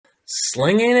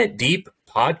Slinging It Deep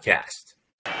podcast.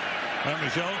 That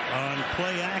result on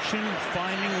play action,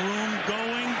 finding room,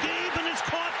 going deep, and it's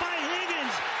caught by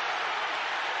Higgins.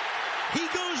 He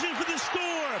goes in for the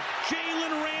score.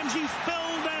 Jalen Ramsey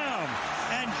fell down.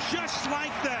 And just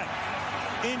like that,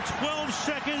 in 12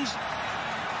 seconds,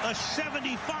 a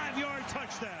 75-yard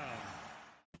touchdown.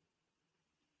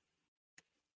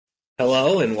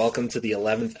 Hello and welcome to the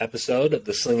 11th episode of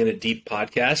the Slinging It Deep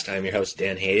podcast. I'm your host,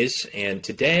 Dan Hayes, and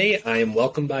today I am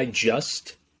welcomed by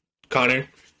just Connor.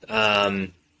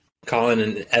 Colin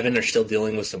and Evan are still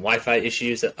dealing with some Wi-Fi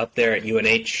issues up there at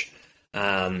UNH,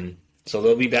 so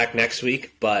they'll be back next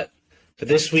week. But for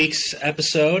this week's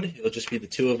episode, it'll just be the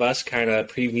two of us kind of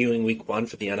previewing week one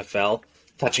for the NFL,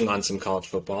 touching on some college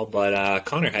football. But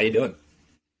Connor, how you doing?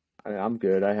 I'm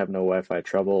good. I have no Wi-Fi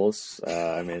troubles.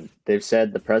 They've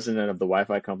said the president of the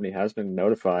Wi-Fi company has been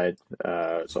notified,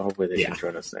 so hopefully they can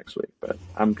join us next week. But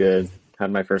I'm good.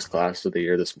 Had my first class of the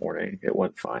year this morning. It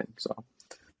went fine. So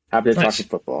happy to talk to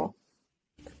football.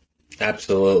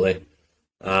 Absolutely.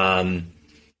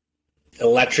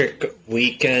 Electric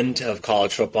weekend of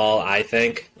college football, I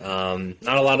think.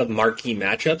 Not a lot of marquee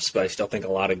matchups, but I still think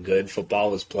a lot of good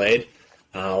football was played.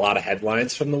 A lot of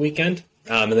headlines from the weekend.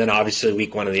 And then obviously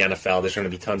week one of the NFL, there's going to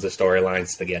be tons of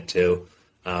storylines to get to,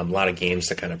 a lot of games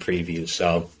to kind of preview.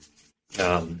 So,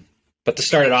 but to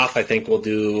start it off, I think we'll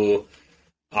do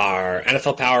our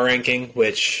NFL Power Ranking,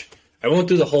 which I won't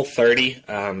do the whole 30,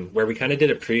 where we kind of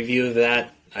did a preview of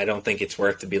that. I don't think it's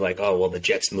worth to be like, oh, well, the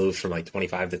Jets moved from like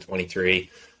 25 to 23.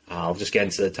 I'll just get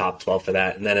into the top 12 for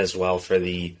that, and then as well for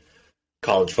the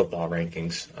college football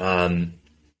rankings.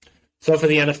 So for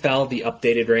the NFL, the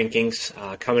updated rankings,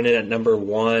 coming in at number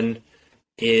one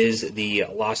is the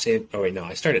Los Angeles. Oh, wait, no,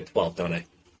 I started at 12, don't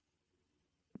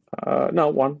I? No,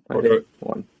 one. I think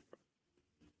one.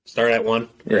 Start at one?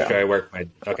 Or should I work my.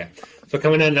 Okay. So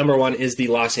coming in at number one is the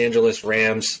Los Angeles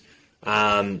Rams.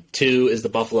 Two is the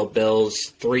Buffalo Bills.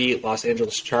 Three, Los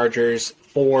Angeles Chargers.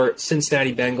 Four,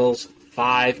 Cincinnati Bengals.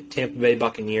 Five, Tampa Bay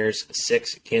Buccaneers.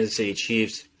 Six, Kansas City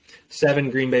Chiefs. Seven,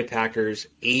 Green Bay Packers.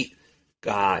 Eight,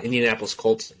 Indianapolis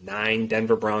Colts. 9,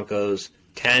 Denver Broncos.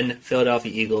 10,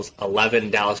 Philadelphia Eagles.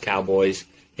 11, Dallas Cowboys.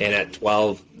 And at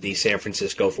 12, the San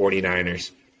Francisco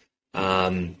 49ers.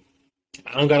 I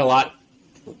don't got a lot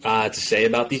to say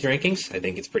about these rankings. I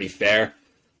think it's pretty fair.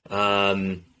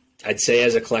 I'd say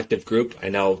as a collective group, I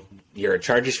know you're a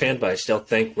Chargers fan, but I still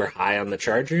think we're high on the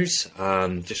Chargers,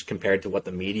 just compared to what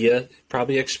the media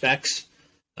probably expects.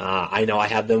 I know I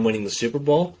have them winning the Super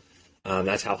Bowl.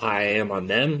 That's how high I am on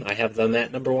them. I have them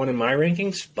at number one in my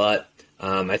rankings, but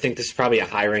I think this is probably a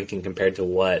high ranking compared to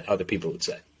what other people would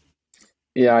say.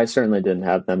 Yeah, I certainly didn't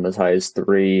have them as high as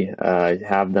 3. I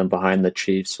have them behind the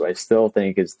Chiefs, who I still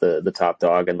think is the top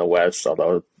dog in the West,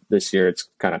 although this year it's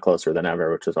kind of closer than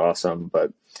ever, which is awesome.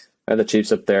 But I have the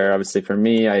Chiefs up there. Obviously, for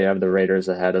me, I have the Raiders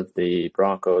ahead of the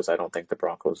Broncos. I don't think the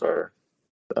Broncos are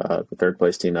the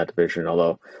third-place team in that division,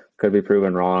 although could be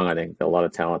proven wrong. I think a lot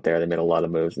of talent there. They made a lot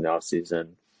of moves in the offseason.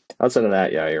 Outside of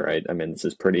that, yeah, you're right. I mean, this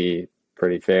is pretty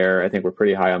fair. I think we're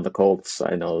pretty high on the Colts.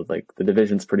 I know like the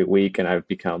division's pretty weak, and I've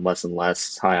become less and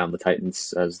less high on the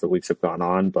Titans as the weeks have gone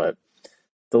on, but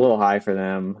it's a little high for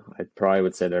them. I probably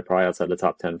would say they're probably outside the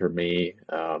top 10 for me,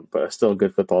 but still a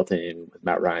good football team with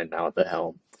Matt Ryan now at the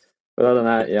helm. But other than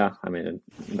that, yeah, I mean,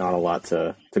 not a lot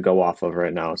to go off of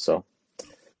right now, so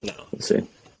no. We'll see.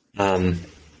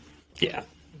 Yeah.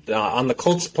 On the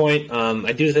Colts point,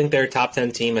 I do think they're a top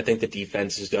 10 team. I think the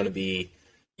defense is going to be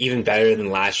even better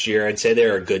than last year. I'd say they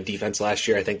were a good defense last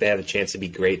year. I think they have a chance to be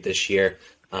great this year.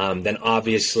 Then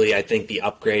obviously, I think the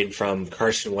upgrade from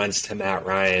Carson Wentz to Matt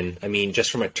Ryan, I mean,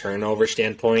 just from a turnover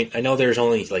standpoint, I know there's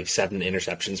only like 7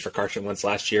 interceptions for Carson Wentz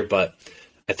last year, but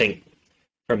I think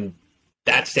from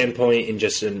that standpoint and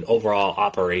just an overall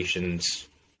operations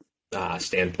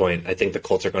standpoint, I think the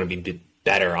Colts are going to be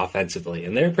better offensively,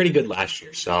 and they were pretty good last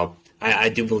year. So I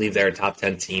do believe they're a top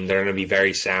 10 team. They're going to be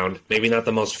very sound. Maybe not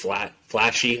the most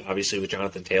flashy, obviously, with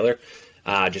Jonathan Taylor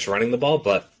just running the ball,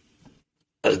 but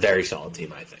a very solid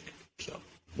team, I think. So,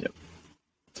 yep.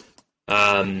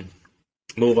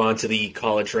 Move on to the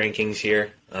college rankings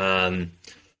here.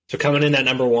 So coming in at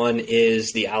number one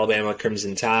is the Alabama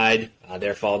Crimson Tide.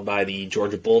 They're followed by the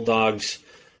Georgia Bulldogs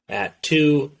at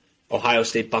 2. Ohio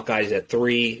State Buckeyes at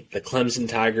 3, the Clemson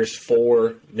Tigers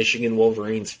 4, Michigan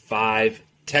Wolverines 5,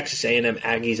 Texas A&M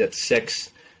Aggies at 6,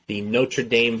 the Notre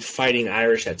Dame Fighting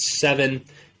Irish at 7,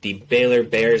 the Baylor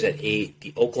Bears at 8,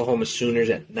 the Oklahoma Sooners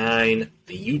at 9,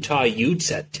 the Utah Utes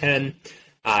at 10,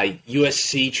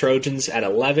 USC Trojans at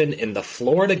 11, and the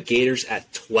Florida Gators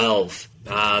at 12.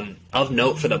 Of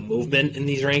note for the movement in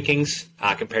these rankings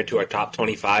compared to our top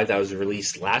 25 that was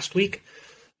released last week,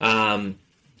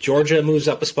 Georgia moves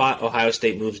up a spot. Ohio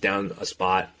State moves down a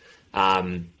spot.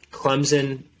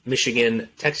 Clemson, Michigan,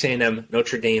 Texas A&M,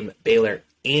 Notre Dame, Baylor,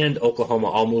 and Oklahoma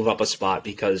all move up a spot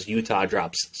because Utah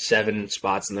drops 7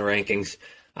 spots in the rankings.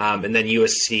 And then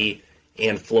USC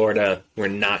and Florida were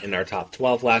not in our top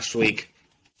 12 last week.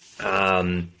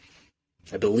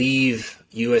 I believe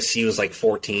USC was like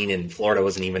 14 and Florida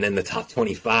wasn't even in the top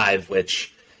 25,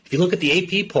 which if you look at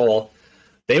the AP poll,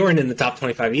 they weren't in the top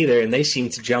 25 either, and they seem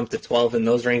to jump to 12 in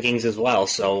those rankings as well.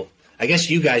 So I guess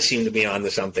you guys seem to be on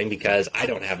to something because I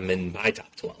don't have them in my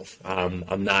top 12.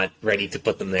 I'm not ready to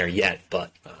put them there yet,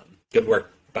 but good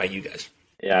work by you guys.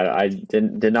 Yeah, I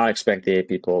did not expect the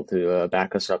AP poll to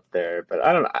back us up there, but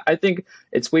I don't know. I think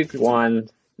it's week 1.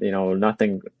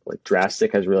 Nothing like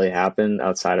drastic has really happened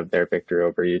outside of their victory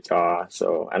over Utah.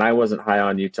 So, and I wasn't high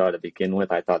on Utah to begin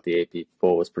with. I thought the AP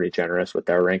poll was pretty generous with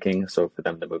their ranking. So for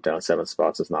them to move down 7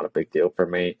 spots is not a big deal for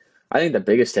me. I think the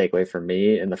biggest takeaway for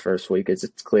me in the first week is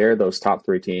it's clear those top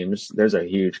 3 teams, there's a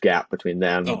huge gap between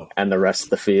them and the rest of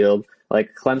the field.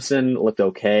 Like Clemson looked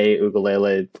okay.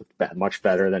 Ugalele looked much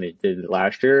better than he did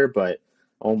last year, but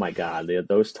oh my God,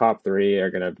 those top 3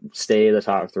 are going to stay the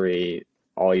top 3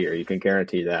 all year. You can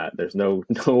guarantee that. There's no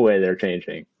way they're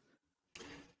changing.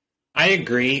 I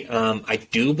agree. I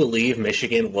do believe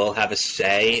Michigan will have a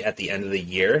say at the end of the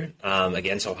year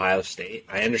against Ohio State.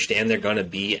 I understand they're going to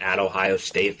be at Ohio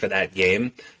State for that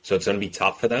game, so it's going to be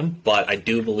tough for them. But I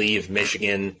do believe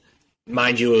Michigan,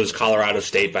 mind you, it was Colorado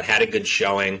State, but had a good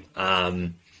showing.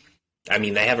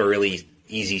 They have a really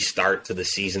easy start to the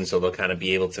season, so they'll kind of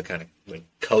be able to kind of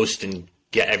coast and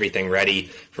get everything ready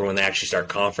for when they actually start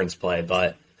conference play.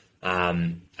 But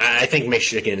I think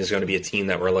Michigan is going to be a team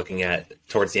that we're looking at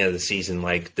towards the end of the season.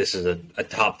 Like, this is a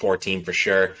top 4 team for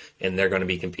sure, and they're going to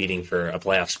be competing for a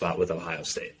playoff spot with Ohio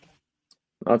State.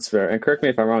 That's fair. And correct me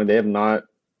if I'm wrong, they have not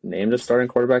named a starting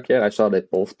quarterback yet. I saw they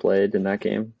both played in that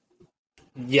game.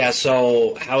 Yeah,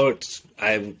 so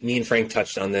me and Frank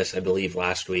touched on this, I believe,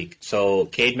 last week. So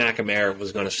Cade McNamara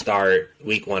was going to start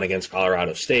week 1 against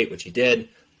Colorado State, which he did.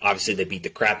 Obviously, they beat the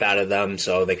crap out of them,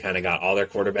 so they kind of got all their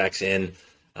quarterbacks in.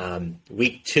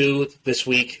 Week 2 this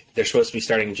week, they're supposed to be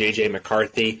starting J.J.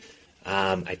 McCarthy.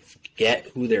 I forget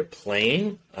who they're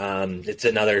playing. It's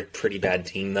another pretty bad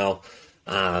team, though.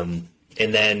 And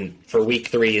then for week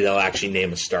 3, they'll actually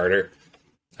name a starter.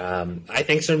 I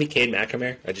think it's going to be Cade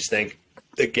McNamara. I just think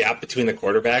the gap between the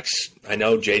quarterbacks, I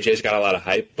know J.J.'s got a lot of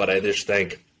hype, but I just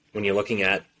think when you're looking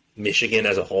at Michigan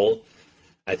as a whole,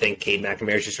 I think Cade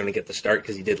McNamara is just going to get the start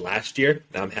because he did last year,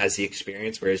 has the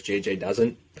experience, whereas JJ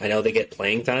doesn't. I know they get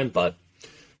playing time, but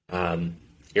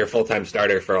you're a full-time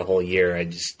starter for a whole year.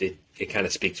 It kind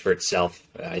of speaks for itself.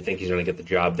 I think he's going to get the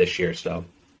job this year, so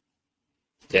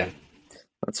yeah.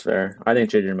 That's fair. I think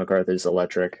JJ McCarthy is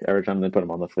electric every time they put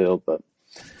him on the field, but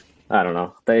I don't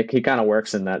know. He kind of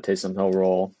works in that Taysom Hill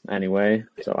role anyway,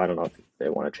 so I don't know if they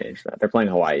want to change that. They're playing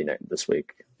Hawaii this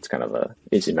week. It's kind of an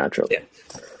easy matchup. Yeah.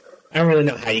 I don't really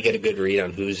know how you get a good read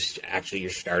on who's actually your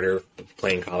starter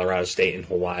playing Colorado State and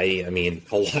Hawaii. I mean,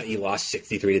 Hawaii lost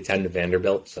 63-10 to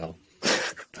Vanderbilt, so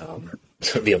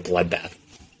it would be a bloodbath.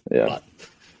 Yeah.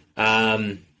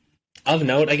 But, of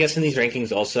note, I guess in these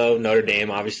rankings also, Notre Dame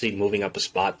obviously moving up a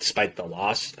spot despite the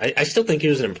loss. I still think it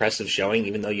was an impressive showing,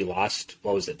 even though you lost,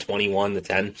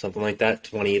 21-10, something like that,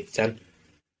 28-10.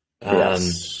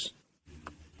 Yes.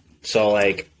 So,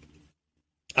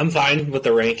 I'm fine with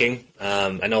the ranking.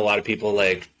 I know a lot of people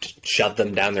shove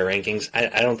them down their rankings.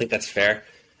 I don't think that's fair.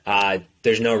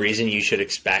 There's no reason you should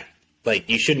expect,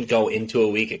 you shouldn't go into a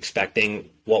week expecting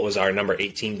what was our number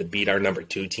 8 team to beat our number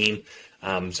 2 team.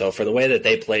 So for the way that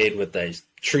they played with the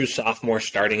true sophomore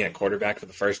starting at quarterback for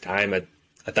the first time,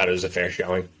 I thought it was a fair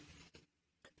showing.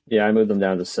 Yeah, I moved them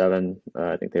down to 7.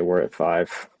 I think they were at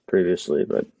 5 previously,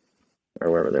 or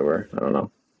wherever they were. I don't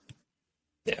know.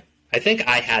 Yeah, I think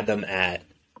I had them at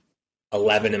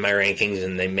 11 in my rankings,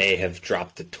 and they may have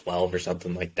dropped to 12 or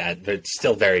something like that. But it's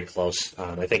still very close.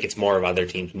 I think it's more of other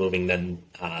teams moving than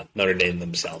Notre Dame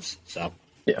themselves. So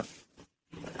yeah.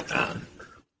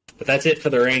 But that's it for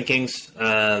the rankings.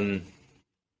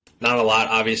 Not a lot,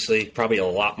 obviously. Probably a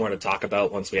lot more to talk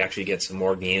about once we actually get some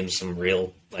more games, some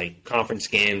real conference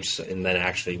games, and then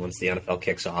actually once the NFL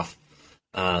kicks off.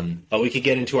 But we could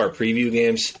get into our preview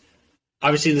games.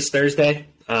 Obviously, this Thursday,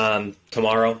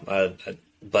 tomorrow.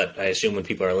 But I assume when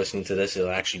people are listening to this,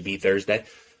 it'll actually be Thursday.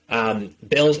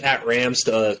 Bills at Rams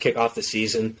to kick off the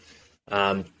season.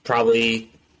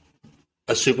 Probably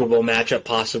a Super Bowl matchup,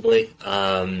 possibly.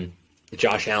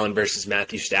 Josh Allen versus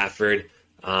Matthew Stafford.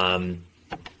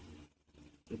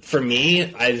 For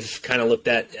me, I've kind of looked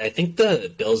at. I think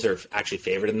the Bills are actually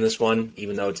favored in this one,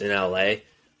 even though it's in LA.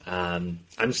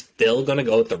 I'm still going to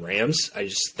go with the Rams. I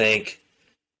just think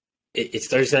it's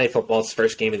Thursday Night Football. It's the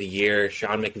first game of the year.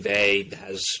 Sean McVay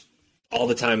has all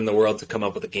the time in the world to come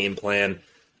up with a game plan.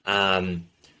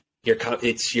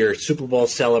 It's your Super Bowl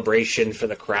celebration for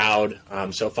the crowd.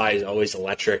 SoFi is always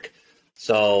electric.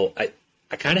 So I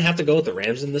kind of have to go with the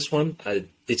Rams in this one.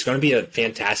 It's going to be a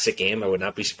fantastic game. I would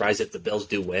not be surprised if the Bills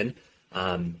do win.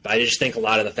 But I just think a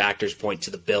lot of the factors point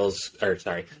to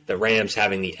the Rams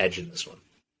having the edge in this one.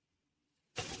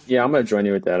 Yeah, I'm going to join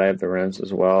you with that. I have the Rams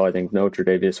as well. I think no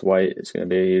Tre'Davious White is going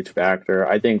to be a huge factor.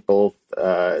 I think both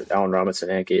Allen Robinson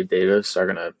and Gabe Davis are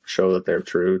going to show that they're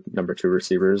true number 2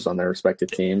 receivers on their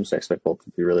respective teams. I expect both to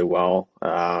do really well.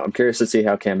 I'm curious to see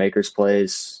how Cam Akers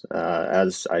plays,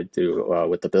 as I do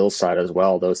with the Bills side as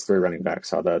well. Those 3 running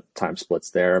backs, how the time splits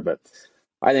there. But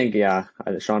I think,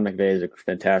 Sean McVay is a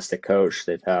fantastic coach.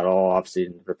 They've had all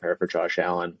offseason to prepare for Josh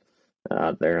Allen.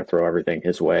 They're going to throw everything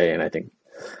his way, and I think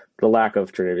the lack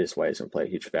of Tre'Davious White is going to play a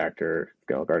huge factor,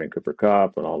 guarding Cooper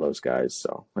Kupp and all those guys.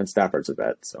 And Stafford's a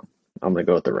vet, so I'm going to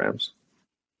go with the Rams.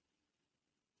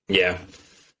 Yeah.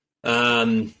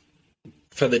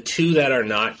 For the 2 that are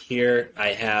not here, I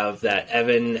have that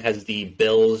Evan has the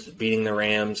Bills beating the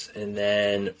Rams, and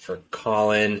then for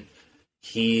Colin,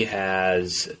 he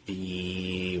has where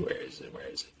is it?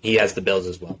 He has the Bills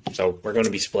as well. So we're going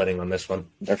to be splitting on this one.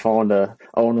 They're falling to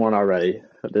 0-1 already.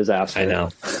 A disaster. I know.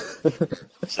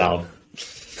 So,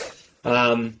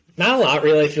 not a lot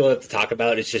really I feel like to talk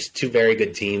about. It's just 2 very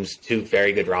good teams, 2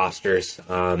 very good rosters,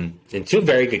 and 2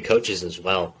 very good coaches as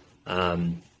well.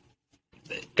 Going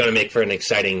to make for an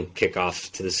exciting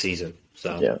kickoff to the season.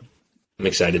 So yeah. I'm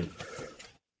excited.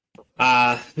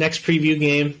 Next preview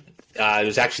game, it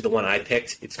was actually the one I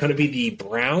picked. It's going to be the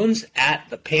Browns at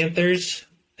the Panthers.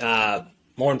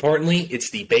 More importantly, it's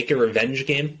the Baker revenge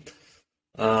game.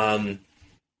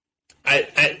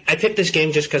 I picked this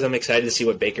game just because I'm excited to see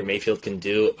what Baker Mayfield can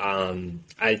do.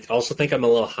 I also think I'm a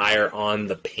little higher on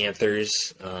the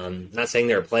Panthers. Not saying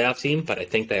they're a playoff team, but I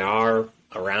think they are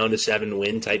around a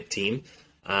 7-win type team.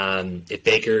 If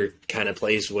Baker kind of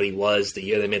plays what he was the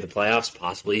year they made the playoffs,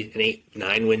 possibly an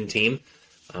 8-9-win team.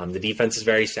 The defense is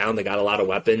very sound. They got a lot of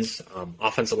weapons.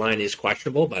 Offensive line is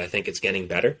questionable, but I think it's getting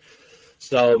better.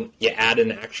 So you add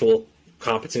an actual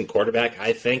competent quarterback,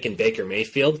 I think, in Baker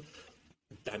Mayfield.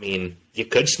 I mean, you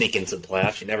could sneak into the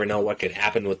playoffs. You never know what could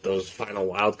happen with those final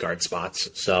wild card spots.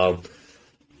 So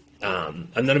I'm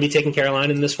going to be taking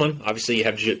Carolina in this one. Obviously, you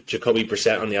have Jacoby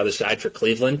Brissett on the other side for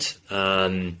Cleveland.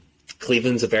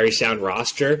 Cleveland's a very sound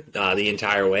roster the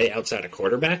entire way outside of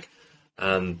quarterback.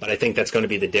 But I think that's going to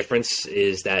be the difference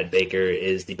is that Baker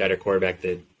is the better quarterback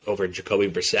over Jacoby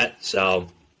Brissett. So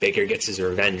Baker gets his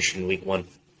revenge in week 1.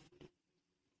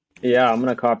 Yeah, I'm going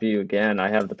to copy you again. I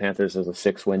have the Panthers as a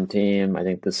 6-win team. I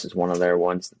think this is one of their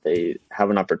ones that they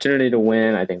have an opportunity to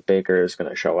win. I think Baker is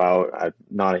going to show out. I'm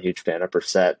not a huge fan of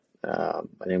Brissett. I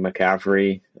think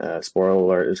McCaffrey, spoiler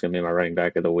alert, is going to be my running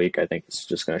back of the week. I think it's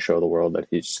just going to show the world that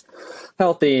he's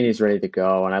healthy and he's ready to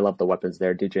go. And I love the weapons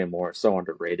there. DJ Moore, so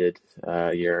underrated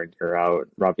year in, year out.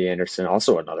 Robbie Anderson,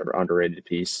 also another underrated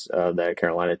piece of that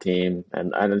Carolina team.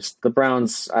 And the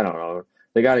Browns, I don't know.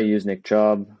 They got to use Nick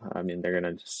Chubb. I mean, they're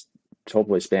going to just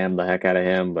hopefully spam the heck out of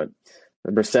him. But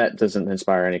Brissett doesn't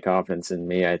inspire any confidence in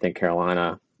me. I think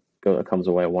Carolina comes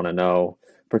away 1-0.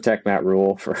 Protect Matt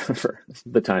Rule for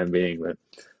the time being, but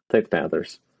take the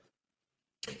Panthers.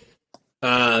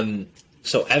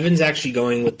 So Evan's actually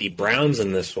going with the Browns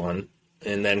in this one,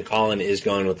 and then Colin is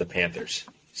going with the Panthers.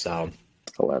 So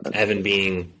 11. Evan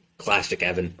being classic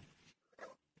Evan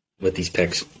with these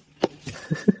picks.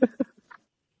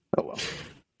 Oh, well.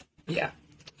 Yeah.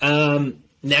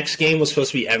 Next game was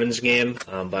supposed to be Evan's game,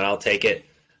 but I'll take it.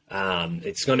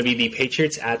 It's going to be the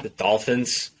Patriots at the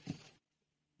Dolphins.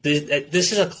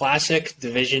 This is a classic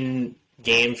division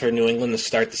game for New England to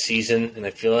start the season, and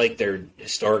I feel like they're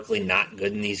historically not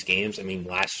good in these games. I mean,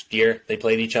 last year they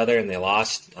played each other and they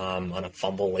lost on a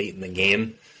fumble late in the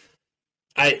game.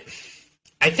 I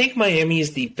think Miami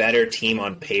is the better team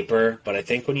on paper, but I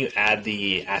think when you add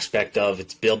the aspect of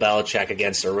it's Bill Belichick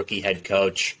against a rookie head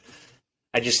coach,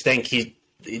 I just think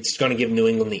it's going to give New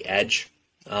England the edge.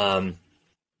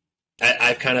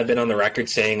 I've kind of been on the record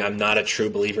saying I'm not a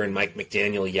true believer in Mike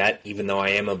McDaniel yet, even though I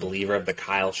am a believer of the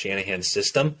Kyle Shanahan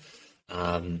system.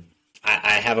 I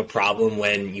have a problem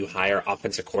when you hire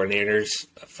offensive coordinators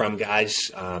from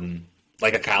guys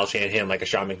like a Kyle Shanahan, like a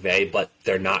Sean McVay, but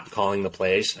they're not calling the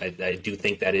plays. I do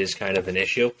think that is kind of an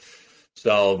issue.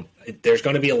 So there's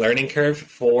going to be a learning curve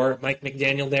for Mike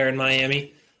McDaniel there in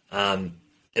Miami.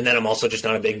 And then I'm also just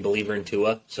not a big believer in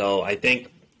Tua. So I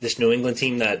think this New England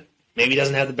team that maybe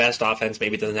doesn't have the best offense,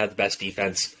 maybe doesn't have the best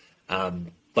defense,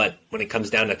 but when it comes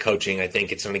down to coaching, I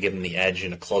think it's going to give them the edge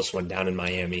in a close one down in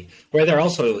Miami, where they're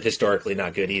also historically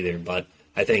not good either. But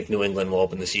I think New England will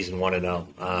open the season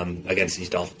 1-0 against these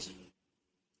Dolphins.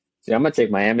 See, I'm going to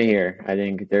take Miami here. I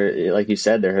think they're, like you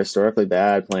said, they're historically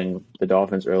bad playing the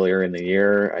Dolphins earlier in the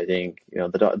year. I think,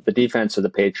 the defense of the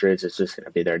Patriots is just going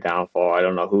to be their downfall. I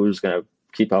don't know who's going to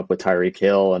keep up with Tyreek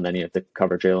Hill, and then you have to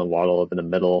cover Jalen Waddle up in the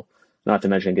middle. Not to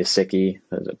mention Gesicki,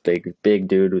 who's a big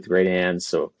dude with great hands.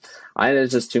 So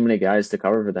there's just too many guys to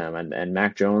cover for them. And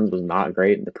Mac Jones was not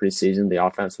great in the preseason. The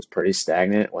offense was pretty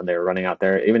stagnant when they were running out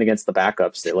there. Even against the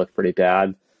backups, they looked pretty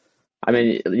bad. I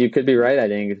mean, you could be right. I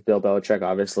think Bill Belichick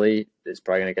obviously is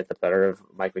probably going to get the better of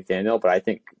Mike McDaniel, but I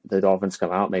think the Dolphins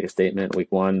come out, make a statement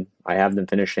week 1. I have them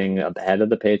finishing ahead of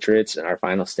the Patriots in our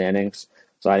final standings.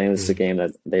 So I think this is a game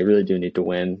that they really do need to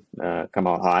win, come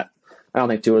out hot. I don't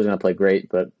think Tua's going to play great,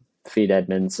 but feed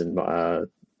Edmonds and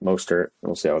Mostert.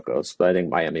 We'll see how it goes. But I think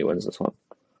Miami wins this one.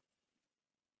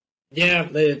 Yeah,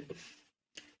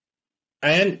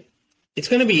 it's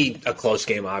going to be a close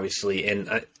game, obviously, and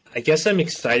I guess I'm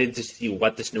excited to see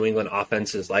what this New England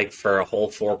offense is like for a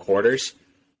whole 4 quarters,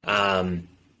 because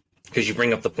you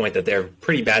bring up the point that they're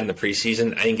pretty bad in the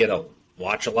preseason. I didn't get to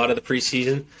watch a lot of the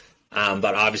preseason,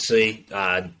 but obviously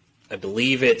I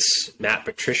believe it's Matt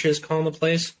Patricia's calling the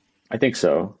plays. I think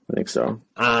so.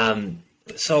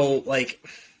 So, like,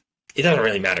 it doesn't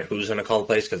really matter who's going to call the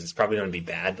plays because it's probably going to be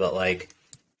bad. But, like,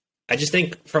 I just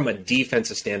think from a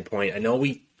defensive standpoint, I know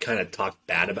we kind of talked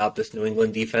bad about this New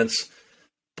England defense,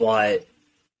 but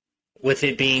with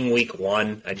it being week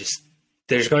 1,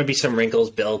 there's going to be some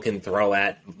wrinkles Bill can throw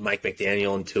at Mike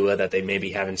McDaniel and Tua that they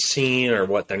maybe haven't seen or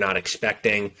what they're not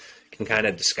expecting. Can kind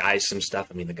of disguise some stuff.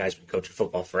 I mean, the guy's been coaching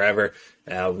football forever.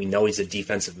 We know he's a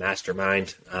defensive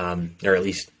mastermind, or at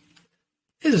least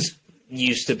his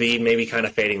used to be, maybe kind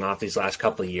of fading off these last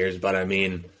couple of years. But I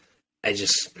mean, I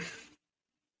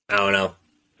don't know.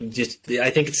 I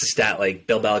think it's a stat like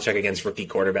Bill Belichick against rookie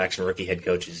quarterbacks and rookie head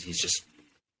coaches. He's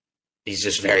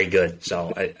just very good.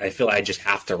 So I feel I just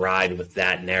have to ride with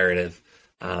that narrative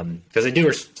because I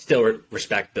do still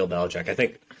respect Bill Belichick. I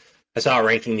think I saw a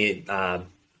ranking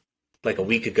like a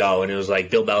week ago, and it was like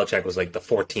Bill Belichick was like the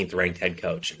 14th ranked head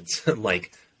coach. And it's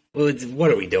like, well, what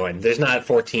are we doing? There's not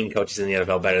 14 coaches in the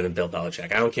NFL better than Bill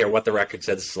Belichick. I don't care what the record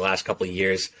says the last couple of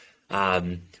years.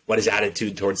 What his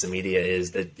attitude towards the media is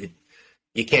that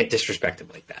you can't disrespect him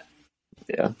like that.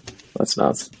 Yeah, that's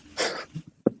nuts.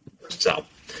 So,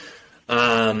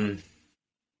 a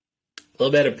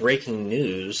little bit of breaking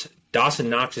news.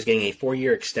 Dawson Knox is getting a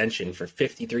 4-year extension for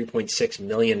 $53.6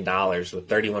 million with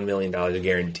 $31 million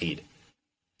guaranteed.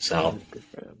 So,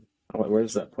 where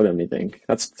does that put him, you think?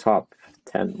 That's top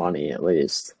 10 money, at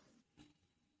least.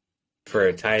 For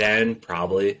a tight end,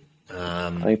 probably.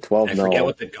 I think 12 I forget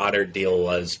what the Goddard deal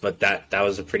was, but that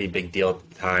was a pretty big deal at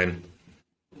the time.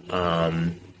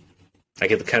 I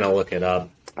could kind of look it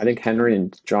up. I think Henry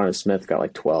and Jonnu Smith got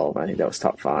like 12. I think that was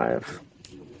top 5.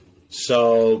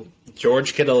 So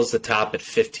George Kittle is the top at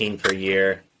 15 per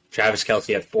year. Travis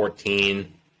Kelce at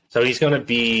 14. So he's going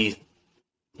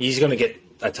to get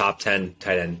a top 10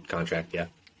 tight end contract. Yeah.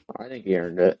 I think he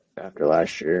earned it after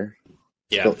last year.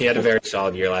 Yeah, he had a very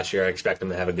solid year last year. I expect him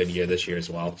to have a good year this year as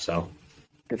well. So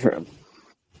good for him.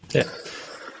 Yeah.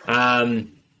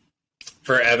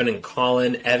 For Evan and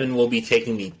Colin, Evan will be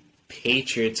taking the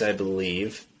Patriots, I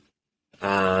believe.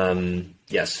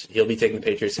 Yes, he'll be taking the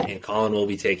Patriots, and Colin will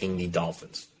be taking the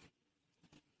Dolphins.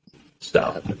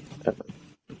 So,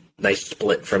 nice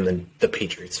split from the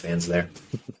Patriots fans there.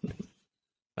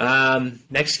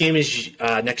 Next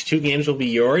 2 games will be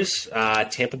yours.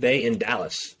 Tampa Bay and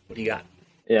Dallas. What do you got?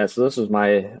 Yeah, so this was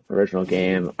my original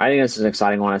game. I think this is an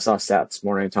exciting one. I saw stats this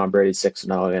morning. Tom Brady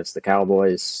 6-0 against the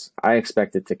Cowboys. I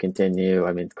expect it to continue.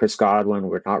 I mean, Chris Godwin,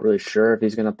 we're not really sure if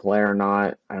he's going to play or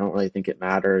not. I don't really think it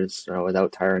matters.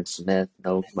 Without Tyron Smith,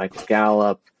 no Michael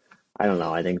Gallup. I don't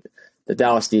know. I think the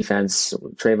Dallas defense,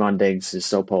 Trayvon Diggs is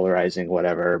so polarizing,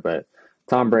 whatever. But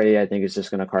Tom Brady, I think, is just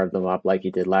going to carve them up like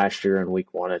he did last year in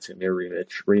Week 1. It's going to be a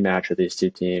rematch of these two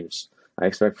teams. I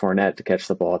expect Fournette to catch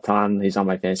the ball a ton. He's on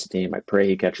my fantasy team. I pray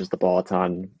he catches the ball a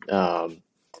ton. It'll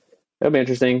be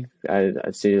interesting. I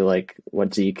see how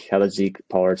the Zeke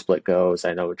Pollard split goes.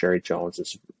 I know Jerry Jones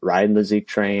is riding the Zeke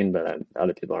train, but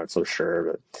other people aren't so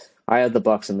sure. But I had the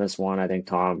Bucs in this one. I think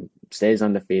Tom stays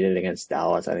undefeated against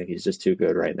Dallas. I think he's just too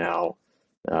good right now.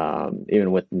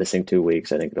 Even with missing 2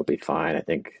 weeks, I think it'll be fine. I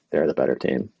think they're the better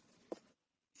team.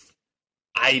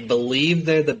 I believe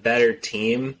they're the better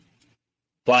team,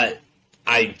 but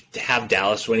I have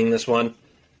Dallas winning this one.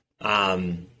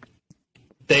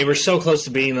 They were so close to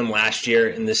beating them last year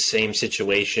in this same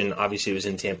situation. Obviously, it was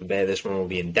in Tampa Bay. This one will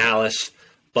be in Dallas.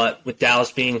 But with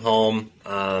Dallas being home,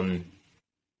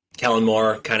 Kellen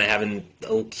Moore kind of having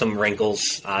some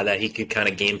wrinkles that he could kind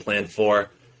of game plan for,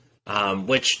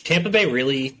 which Tampa Bay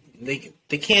really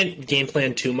they can't game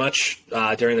plan too much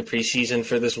during the preseason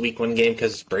for this Week 1 game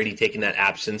because Brady taking that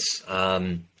absence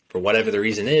for whatever the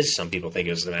reason is. Some people think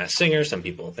it was the Masked Singer. Some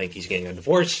people think he's getting a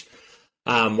divorce.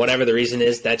 Whatever the reason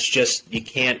is, that's just you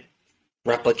can't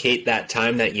replicate that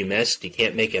time that you missed. You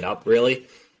can't make it up, really.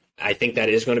 I think that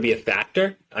is going to be a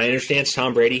factor. I understand it's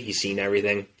Tom Brady. He's seen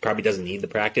everything. Probably doesn't need the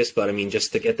practice, but I mean,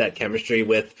 just to get that chemistry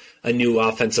with a new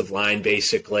offensive line,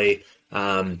 basically,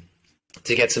 to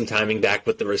get some timing back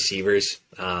with the receivers,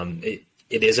 it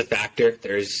is a factor.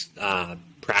 There's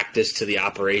practice to the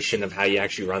operation of how you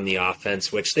actually run the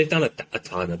offense, which they've done a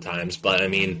ton of times. But I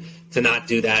mean, to not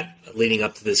do that leading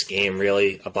up to this game,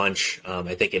 really a bunch,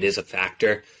 I think it is a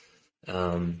factor.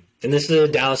 And this is a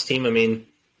Dallas team. I mean,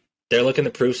 they're looking to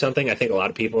prove something. I think a lot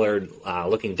of people are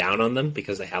looking down on them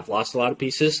because they have lost a lot of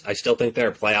pieces. I still think they're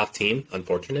a playoff team,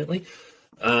 unfortunately.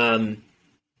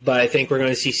 But I think we're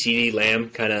going to see CeeDee Lamb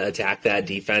kind of attack that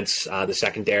defense, the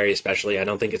secondary especially. I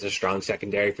don't think it's a strong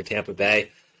secondary for Tampa Bay.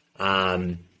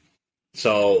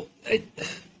 So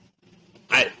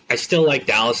I still like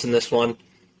Dallas in this one.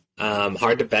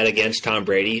 Hard to bet against Tom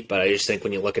Brady, but I just think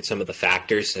when you look at some of the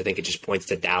factors, I think it just points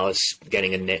to Dallas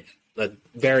getting a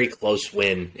very close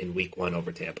win in Week 1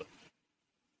 over Tampa.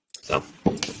 So,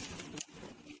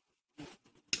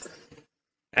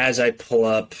 as I pull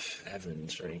up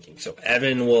Evan's ranking, so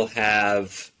Evan will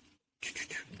have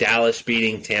Dallas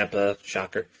beating Tampa,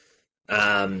 shocker,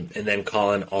 and then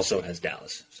Colin also has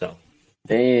Dallas. So,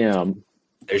 damn,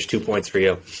 there's 2 points for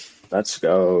you. Let's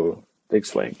go, big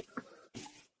swing.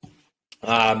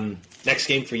 Next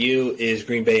game for you is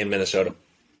Green Bay and Minnesota.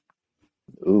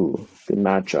 Ooh, good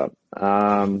matchup.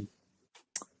 I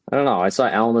don't know. I saw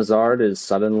Al Lazard is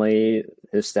suddenly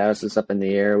his status is up in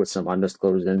the air with some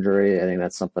undisclosed injury. I think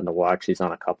that's something to watch. He's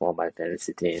on a couple of my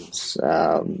fantasy teams.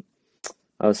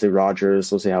 Obviously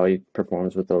Rodgers, we'll see how he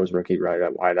performs with those rookie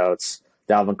wideouts.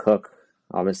 Dalvin Cook,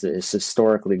 obviously, is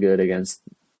historically good against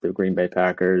the Green Bay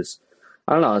Packers.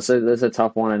 I don't know. It's a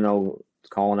tough one. I know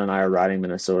Colin and I are riding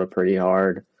Minnesota pretty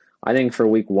hard. I think for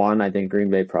Week 1, I think Green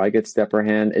Bay probably gets the upper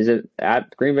hand. Is it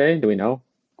at Green Bay? Do we know?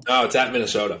 No, it's at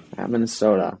Minnesota. At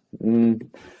Minnesota. I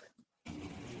think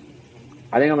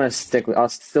I'm going to I'll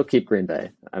still keep Green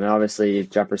Bay. I mean, obviously,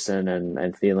 Jefferson and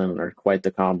Thielen are quite the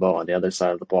combo on the other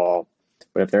side of the ball.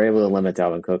 But if they're able to limit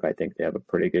Dalvin Cook, I think they have a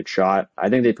pretty good shot. I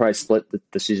think they probably split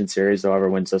the season series. Whoever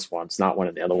wins this one, it's not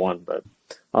winning the other one. But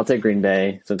I'll take Green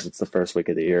Bay since it's the first week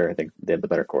of the year. I think they have the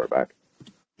better quarterback.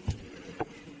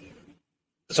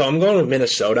 So I'm going with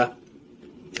Minnesota.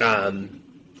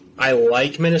 I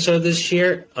like Minnesota this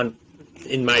year.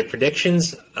 In my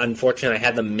predictions, unfortunately, I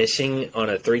had them missing on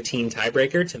a 3-team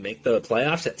tiebreaker to make the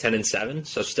playoffs at 10-7.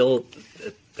 So still,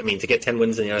 I mean, to get 10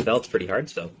 wins in the NFL, it's pretty hard.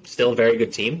 So still a very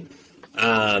good team.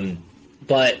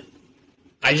 But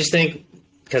I just think,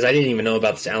 because I didn't even know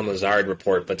about this Al Lazard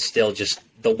report, but still just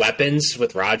the weapons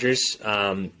with Rodgers.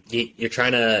 You're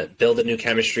trying to build a new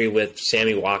chemistry with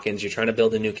Sammy Watkins. You're trying to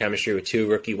build a new chemistry with 2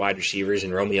 rookie wide receivers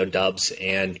in Romeo Doubs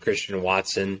and Christian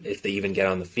Watson, if they even get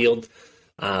on the field.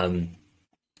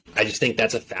 I just think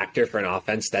that's a factor for an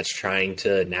offense that's trying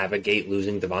to navigate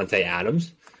losing Devontae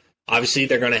Adams. Obviously,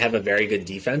 they're going to have a very good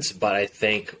defense, but I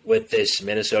think with this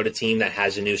Minnesota team that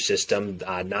has a new system,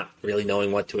 not really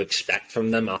knowing what to expect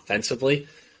from them offensively,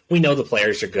 we know the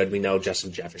players are good. We know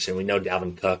Justin Jefferson. We know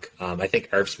Dalvin Cook. I think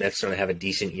Irv Smith's going to have a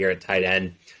decent year at tight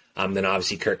end. Then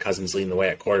obviously Kirk Cousins leading the way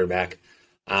at quarterback.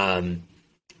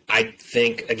 I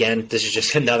think, again, this is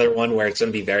just another one where it's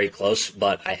going to be very close,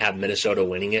 but I have Minnesota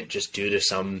winning it just due to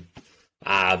some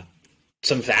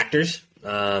factors.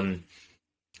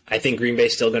 I think Green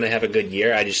Bay's still going to have a good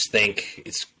year. I just think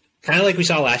it's kind of like we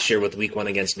saw last year with Week 1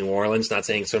 against New Orleans. Not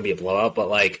saying it's going to be a blowout, but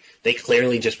like they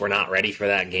clearly just were not ready for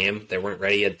that game. They weren't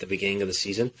ready at the beginning of the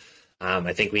season.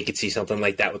 I think we could see something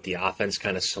like that with the offense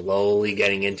kind of slowly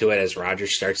getting into it as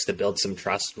Rodgers starts to build some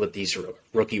trust with these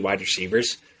rookie wide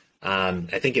receivers.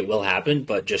 I think it will happen,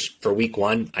 but just for Week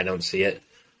 1, I don't see it.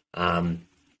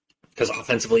 Because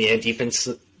offensively and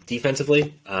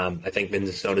defensively, I think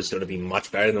Minnesota's going to be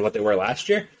much better than what they were last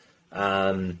year.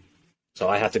 So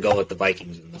I have to go with the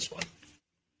Vikings in this one.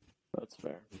 That's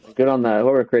fair. Good on that.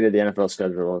 Whoever created the NFL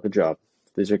schedule, good job.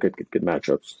 These are good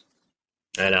matchups.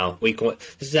 I know. Week 1.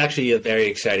 This is actually a very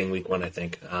exciting Week 1, I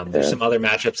think. There's some other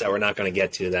matchups that we're not going to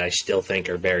get to that I still think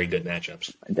are very good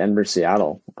matchups. Denver,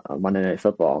 Seattle, Monday Night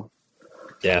Football.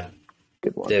 Yeah.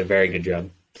 Good one. Did a very good job.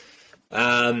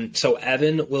 So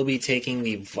Evan will be taking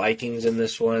the Vikings in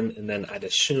this one, and then I'd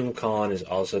assume Colin is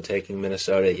also taking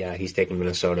Minnesota. Yeah, he's taking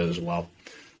Minnesota as well.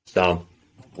 So,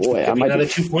 boy, could be another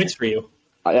 2 points for you.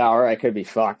 Yeah, or I could be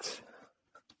fucked.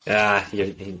 That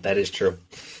is true.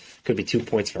 Could be 2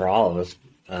 points for all of us.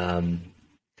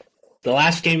 The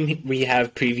last game we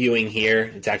have previewing here,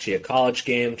 it's actually a college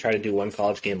game. Try to do one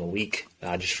college game a week,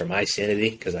 just for my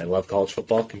sanity, because I love college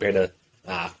football compared to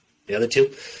the other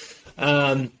two.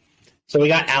 So we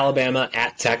got Alabama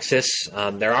at Texas.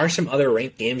 There are some other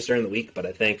ranked games during the week, but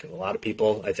I think a lot of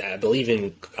people, I believe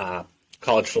in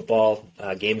college football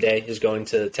game day is going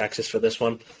to Texas for this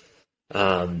one.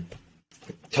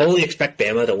 Totally expect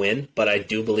Bama to win, but I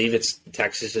do believe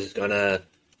Texas is going to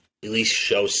at least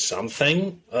show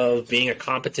something of being a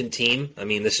competent team. I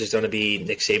mean, this is going to be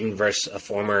Nick Saban versus a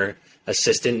former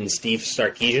assistant in Steve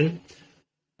Sarkisian.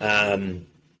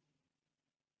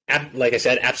 Like I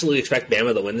said, absolutely expect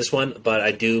Bama to win this one, but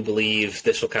I do believe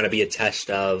this will kind of be a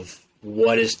test of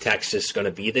what is Texas going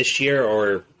to be this year,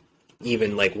 or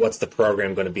even like what's the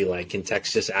program going to be like. Can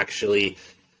Texas actually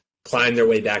climb their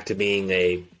way back to being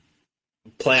a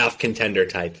playoff contender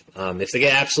type? If they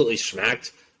get absolutely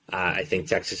smacked, I think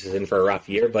Texas is in for a rough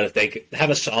year, but if they have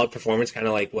a solid performance, kind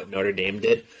of like what Notre Dame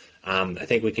did, I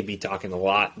think we could be talking a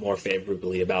lot more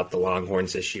favorably about the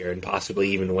Longhorns this year and possibly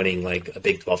even winning like a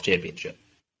Big 12 championship.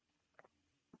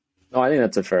 No, I think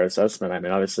that's a fair assessment. I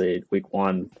mean, obviously, week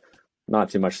one, not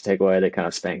too much to take away. They kind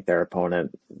of spanked their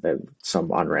opponent, some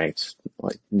unranked,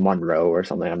 like Monroe or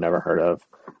something I've never heard of.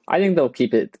 I think they'll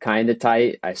keep it kind of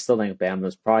tight. I still think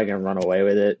Bama's probably going to run away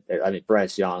with it. I mean,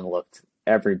 Bryce Young looked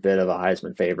every bit of a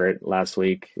Heisman favorite last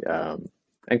week. And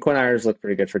Quinn Ewers looked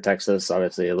pretty good for Texas.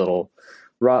 Obviously, a little,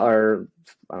 or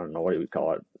I don't know what you would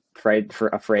call it,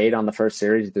 afraid on the first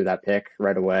series. He threw that pick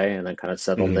right away and then kind of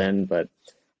settled in. But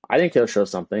I think he'll show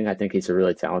something. I think he's a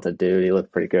really talented dude. He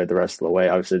looked pretty good the rest of the way.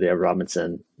 Obviously, they have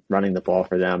Robinson running the ball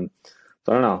for them.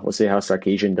 So I don't know. We'll see how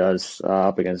Sarkisian does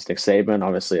up against Nick Saban.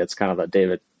 Obviously, it's kind of a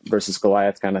David versus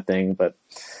Goliath kind of thing, but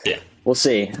yeah, we'll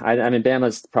see. I mean,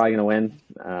 Bama's probably going to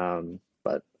win,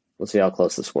 but we'll see how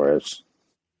close the score is.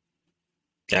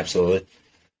 Absolutely.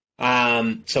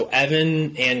 So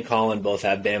Evan and Colin both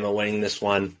have Bama winning this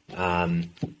one.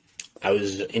 I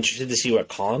was interested to see what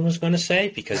Colin was going to say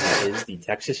because he is the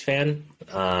Texas fan.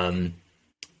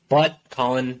 But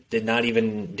Colin did not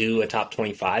even do a top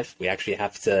 25. We actually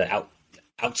have to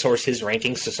outsource his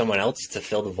rankings to someone else to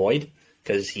fill the void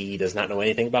because he does not know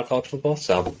anything about college football.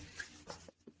 So,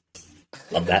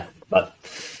 love that. But,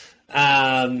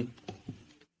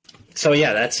 so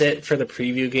yeah, that's it for the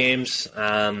preview games.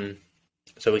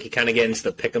 So we can kind of get into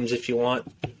the pick'ems if you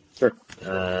want. Sure.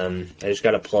 I just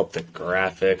got to pull up the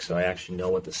graphic so I actually know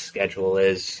what the schedule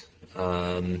is.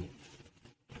 So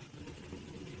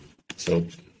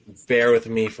bear with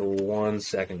me for 1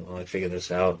 second while I figure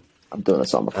this out. I'm doing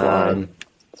this on the fly.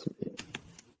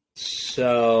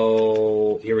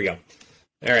 So here we go.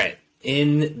 All right.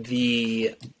 In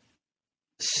the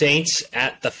Saints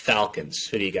at the Falcons,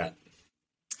 who do you got?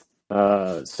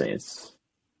 Saints.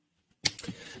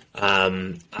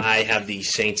 I have the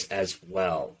Saints as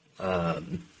well.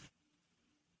 I'm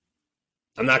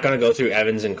not going to go through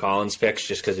Evans and Collins picks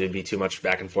just because it would be too much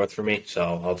back and forth for me.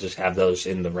 So I'll just have those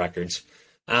in the records.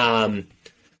 Niners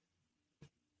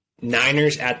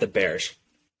at the Bears.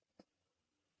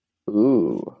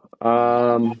 Ooh.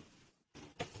 Give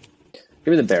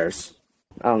me the Bears.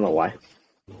 I don't know why.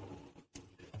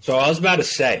 So I was about to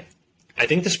say, I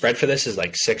think the spread for this is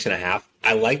like 6.5.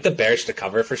 I like the Bears to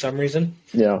cover for some reason.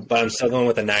 Yeah. But I'm still going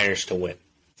with the Niners to win.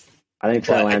 I think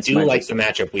Trey Lance I do like the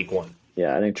matchup week one.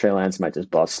 Yeah, I think Trey Lance might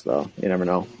just bust, though. You never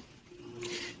know.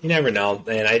 You never know.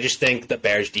 And I just think the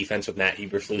Bears defense with Matt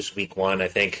Eberflus week one, I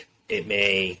think it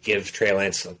may give Trey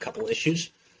Lance a couple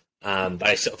issues. But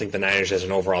I still think the Niners as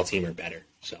an overall team are better.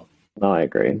 So No, I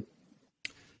agree.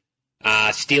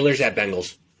 Steelers at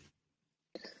Bengals.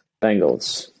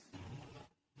 Bengals.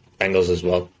 Bengals as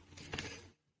well.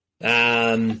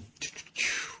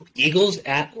 Eagles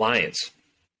at Lions.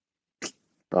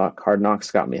 Hard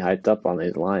Knocks got me hyped up on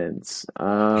these Lions.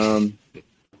 Probably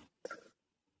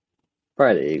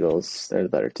the Eagles. They're the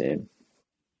better team.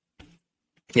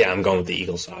 Yeah, I'm going with the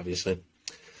Eagles, obviously.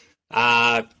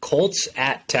 Colts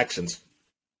at Texans.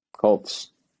 Colts.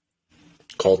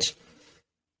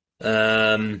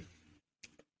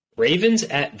 Ravens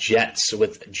at Jets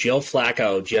with Joe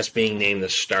Flacco just being named the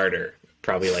starter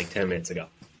probably like 10 minutes ago.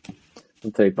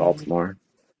 I'll take Baltimore.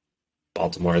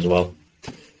 Baltimore as well.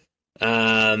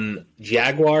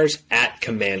 Jaguars at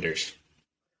Commanders.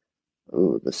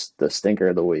 Ooh, the stinker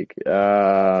of the week.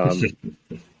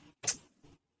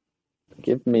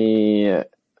 Give me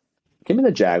Give me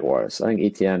the Jaguars. I think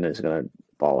ETN is going to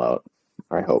ball out.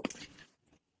 I hope.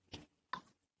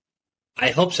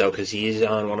 I hope so because he's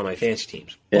on one of my fantasy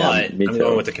teams. Yeah, but me I'm too.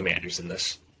 going with the Commanders in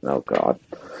this. Oh, God.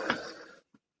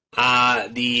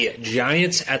 The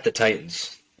Giants at the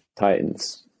Titans.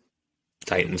 Titans.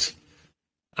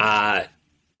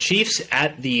 Chiefs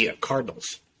at the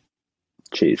Cardinals.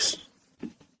 Chiefs.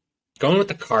 Going with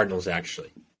the Cardinals,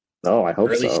 actually. Oh, I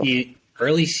hope so.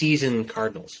 Early season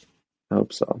Cardinals. I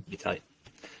hope so. Let me tell you.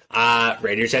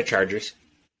 Raiders at Chargers.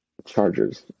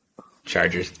 Chargers.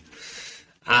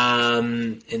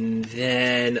 And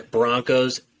then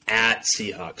Broncos at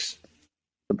Seahawks.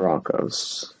 The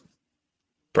Broncos.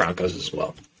 Broncos as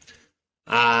well.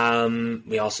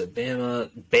 We also Bama.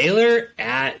 Baylor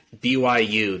at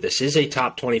BYU. This is a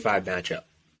top 25 matchup.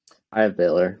 I have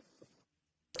Baylor.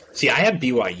 See, I have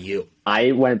BYU.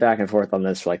 I went back and forth on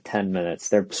this for like 10 minutes.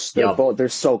 They're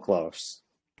so close.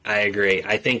 I agree.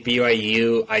 I think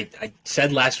BYU, I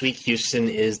said last week Houston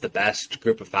is the best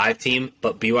group of 5 team,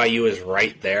 but BYU is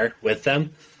right there with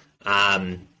them.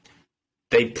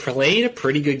 They played a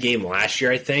pretty good game last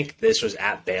year, I think. This was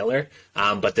at Baylor,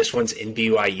 but this one's in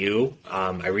BYU.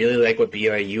 I really like what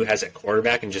BYU has at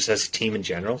quarterback and just as a team in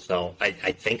general. So I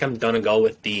think I'm going to go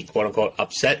with the quote-unquote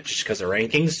upset just because of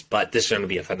rankings, but this is going to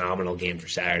be a phenomenal game for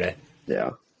Saturday.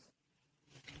 Yeah.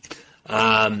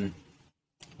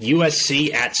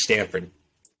 USC at Stanford.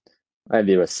 I have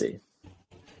USC.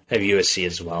 I have USC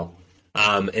as well.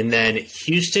 And then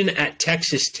Houston at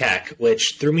Texas Tech,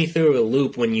 which threw me through a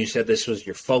loop when you said this was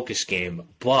your focus game.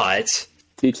 But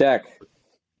T-Tech.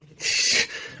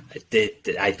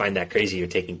 I find that crazy you're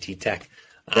taking T-Tech.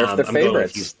 They're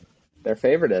favorites. They're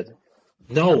favorited.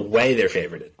 No way they're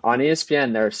favorited. On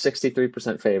ESPN, they're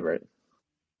 63% favorite.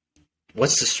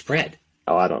 What's the spread?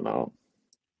 Oh, I don't know.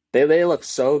 They looked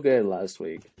so good last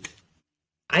week.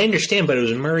 I understand, but it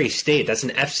was Murray State. That's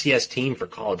an FCS team for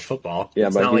college football. Yeah,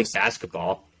 it's but not like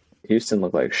basketball. Houston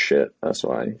looked like shit. That's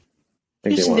why.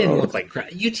 Houston didn't look like crap.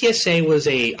 UTSA was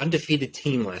a undefeated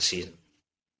team last season,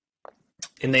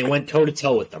 and they went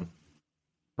toe-to-toe with them.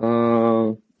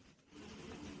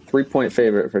 3-point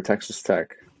favorite for Texas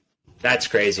Tech. That's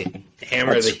crazy.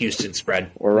 Hammer the Houston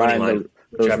spread. We're riding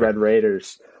those Red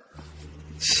Raiders.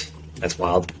 That's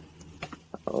wild.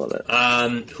 I love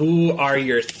it. Who are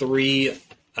your 3?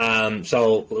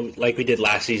 So, like we did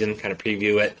last season, kind of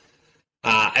preview it.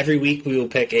 Every week we will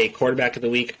pick a quarterback of the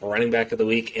week, a running back of the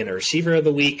week, and a receiver of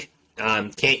the week.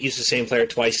 Can't use the same player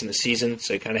twice in the season,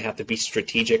 so you kind of have to be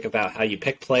strategic about how you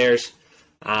pick players.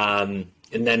 And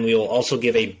then we will also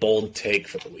give a bold take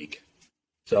for the week.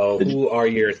 So who are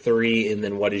your 3, and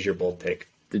then what is your bold take?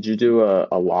 Did you do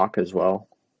a lock as well?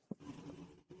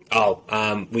 Oh,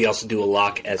 we also do a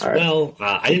lock as well.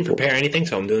 I didn't prepare anything,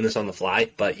 so I'm doing this on the fly,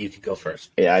 but you could go first.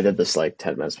 Yeah, I did this like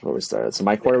 10 minutes before we started. So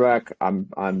my quarterback,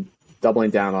 I'm doubling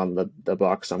down on the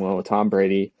Bucs. I'm going with Tom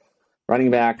Brady.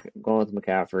 Running back, I'm going with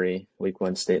McCaffrey, week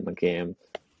 1 statement game.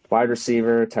 Wide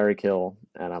receiver, Tyreek Hill,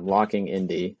 and I'm locking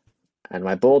Indy. And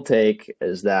my bold take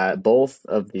is that both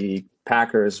of the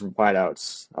Packers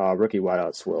wideouts, rookie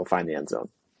wideouts, will find the end zone.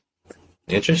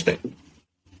 Interesting.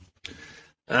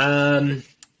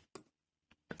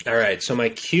 All right, so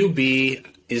my QB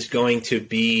is going to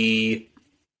be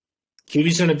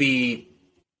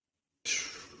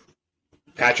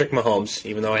Patrick Mahomes,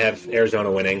 even though I have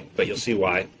Arizona winning, but you'll see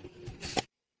why.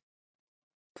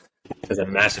 Because a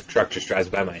massive truck just drives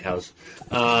by my house.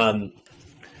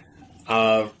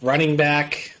 Running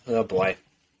back, oh boy.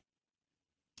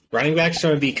 Running back's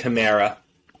going to be Kamara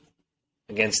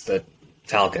against the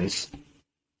Falcons.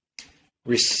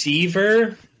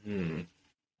 Receiver,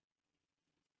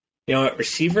 You know what,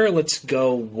 receiver, let's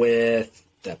go with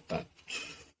Rashad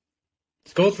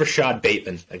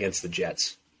Bateman against the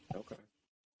Jets. Okay.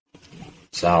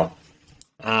 So,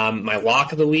 my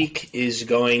lock of the week is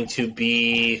going to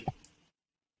be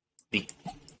the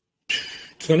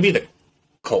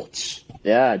Colts.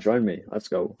 Yeah, join me. Let's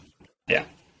go. Yeah.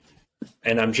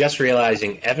 And I'm just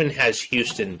realizing Evan has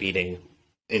Houston beating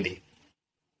Indy.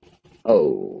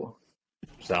 Oh.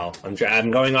 So I'm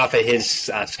going off of his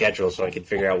schedule so I can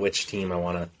figure out which team I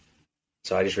want to.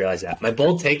 So I just realized that. My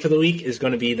bold take for the week is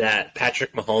going to be that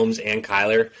Patrick Mahomes and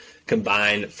Kyler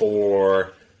combine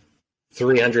for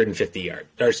 350 yards.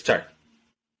 Or sorry,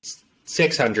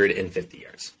 650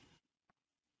 yards.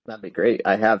 That'd be great.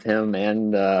 I have him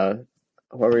and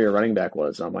whoever your running back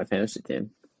was on my fantasy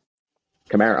team.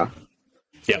 Kamara.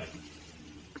 Yep.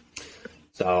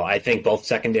 So I think both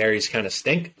secondaries kind of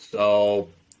stink. So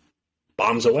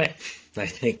bombs away. I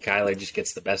think Kyler just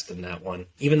gets the best in that one,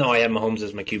 even though I have Mahomes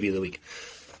as my QB of the week.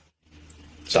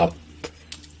 So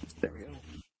there we go.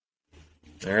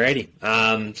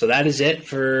 Alrighty. So that is it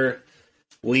for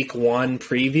week 1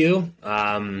 preview.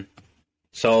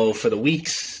 So for the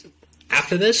weeks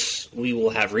after this, we will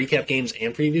have recap games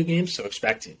and preview games. So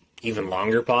expect even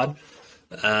longer pod.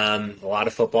 A lot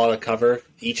of football to cover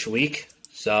each week.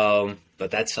 So,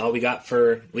 but that's all we got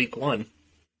for week 1.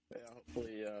 Yeah,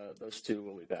 hopefully those two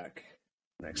will be back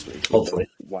next week. Hopefully.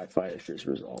 Wi-Fi issues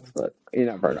resolved, but you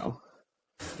never know.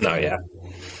 No, yeah.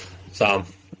 So,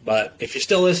 but if you're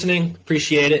still listening,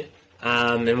 appreciate it.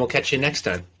 And we'll catch you next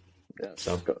time. Yeah,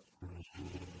 so go.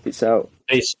 Peace out.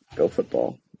 Peace. Go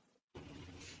football.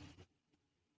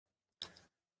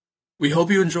 We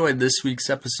hope you enjoyed this week's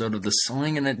episode of the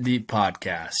Slinging It Deep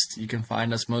podcast. You can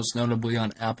find us most notably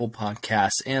on Apple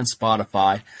Podcasts and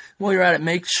Spotify. While you're at it,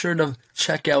 make sure to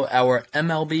check out our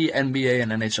MLB, NBA,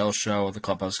 and NHL show, the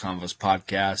Clubhouse Convos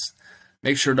podcast.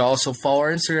 Make sure to also follow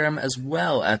our Instagram as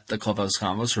well at the Clubhouse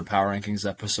Convos for Power Rankings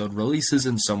episode releases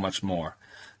and so much more.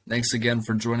 Thanks again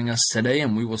for joining us today,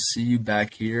 and we will see you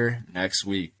back here next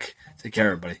week. Take care,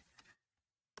 everybody.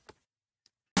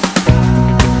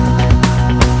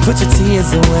 Put your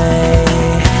tears away,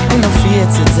 ain't no fear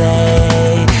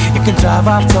today. You can drive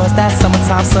off towards that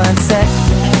summertime sunset.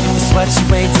 It's what you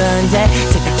ain't done yet.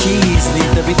 Take the keys,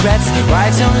 leave the regrets.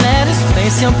 Write your letters,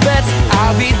 place your bets.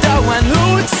 I'll be the one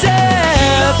who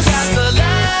accepts.